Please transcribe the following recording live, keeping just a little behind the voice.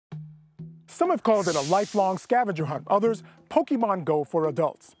Some have called it a lifelong scavenger hunt, others Pokemon Go for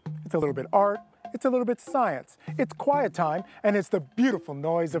adults. It's a little bit art, it's a little bit science, it's quiet time, and it's the beautiful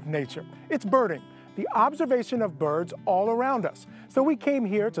noise of nature. It's birding, the observation of birds all around us. So we came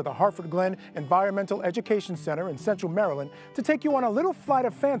here to the Harford Glen Environmental Education Center in Central Maryland to take you on a little flight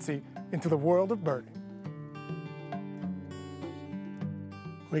of fancy into the world of birding.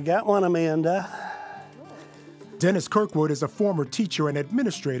 We got one, Amanda. Dennis Kirkwood is a former teacher and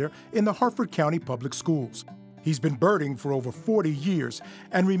administrator in the Harford County Public Schools. He's been birding for over 40 years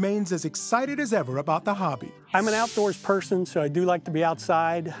and remains as excited as ever about the hobby. I'm an outdoors person, so I do like to be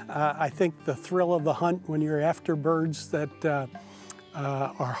outside. I think the thrill of the hunt when you're after birds that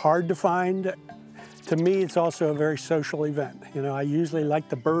are hard to find, to me, it's also a very social event. You know, I usually like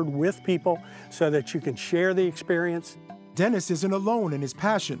to bird with people so that you can share the experience. Dennis isn't alone in his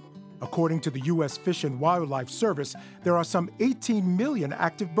passion. According to the U.S. Fish and Wildlife Service, there are some 18 million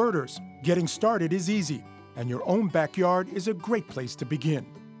active birders. Getting started is easy, and your own backyard is a great place to begin.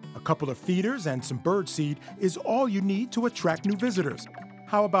 A couple of feeders and some bird seed is all you need to attract new visitors.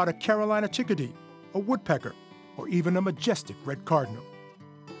 How about a Carolina chickadee, a woodpecker, or even a majestic red cardinal?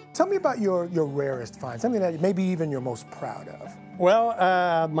 Tell me about your rarest find, something that maybe even you're most proud of.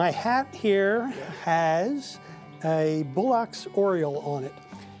 Well, my hat here has a Bullock's Oriole on it.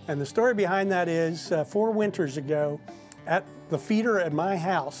 And the story behind that is 4 winters ago at the feeder at my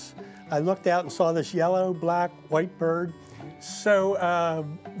house, I looked out and saw this yellow, black, white bird. So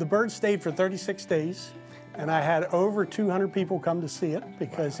the bird stayed for 36 days, and I had over 200 people come to see it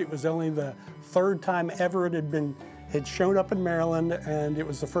because it was only the 3rd time ever it had shown up in Maryland, and it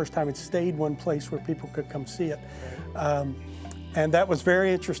was the first time it stayed one place where people could come see it. And that was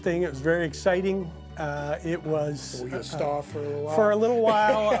very interesting. It was very exciting. It was Were you a star for a little while? For a little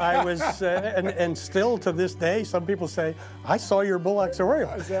while, I was, and still to this day, some people say, "I saw your Bullock's Oriole."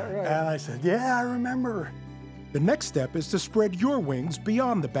 Is that right? And I said, "Yeah, I remember." The next step is to spread your wings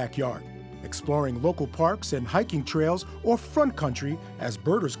beyond the backyard, exploring local parks and hiking trails, or front country, as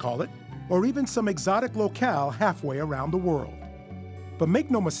birders call it, or even some exotic locale halfway around the world. But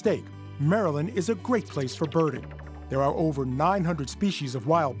make no mistake, Maryland is a great place for birding. There are over 900 species of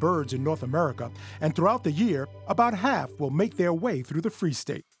wild birds in North America, and throughout the year, about half will make their way through the Free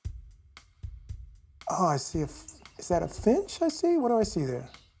State. Oh, I see. Is that a finch I see? What do I see there?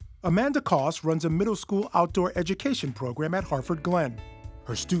 Amanda Koss runs a middle school outdoor education program at Harford Glen.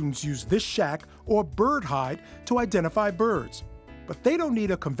 Her students use this shack or bird hide to identify birds. But they don't need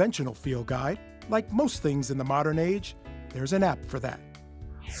a conventional field guide. Like most things in the modern age, there's an app for that.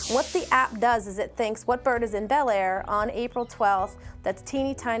 What the app does is it thinks what bird is in Bel Air on April 12th, that's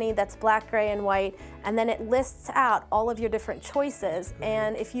teeny tiny, that's black, gray, and white, and then it lists out all of your different choices.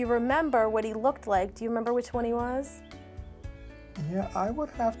 And if you remember what he looked like, do you remember which one he was? Yeah, I would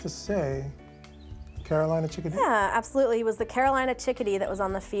have to say Carolina chickadee. Yeah, absolutely. He was the Carolina chickadee that was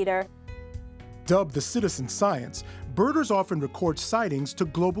on the feeder. Dubbed the citizen science, birders often record sightings to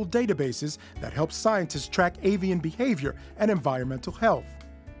global databases that help scientists track avian behavior and environmental health.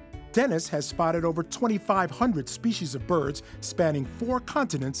 Dennis has spotted over 2,500 species of birds spanning 4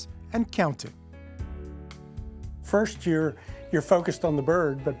 continents and counting. First, you're focused on the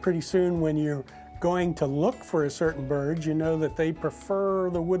bird, but pretty soon when you're going to look for a certain bird, you know that they prefer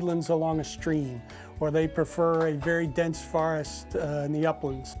the woodlands along a stream, or they prefer a very dense forest in the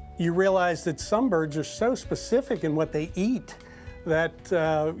uplands. You realize that some birds are so specific in what they eat that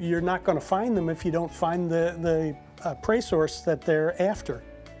you're not going to find them if you don't find the prey source that they're after.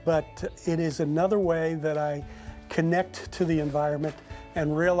 But it is another way that I connect to the environment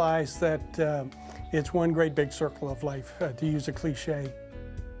and realize that it's one great big circle of life, to use a cliche.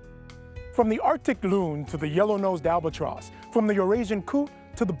 From the Arctic loon to the yellow-nosed albatross, from the Eurasian coot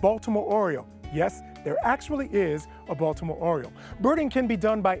to the Baltimore oriole. Yes, there actually is a Baltimore oriole. Birding can be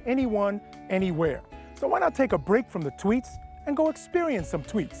done by anyone, anywhere. So why not take a break from the tweets and go experience some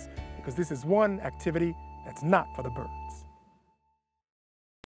tweets? Because this is one activity that's not for the birds.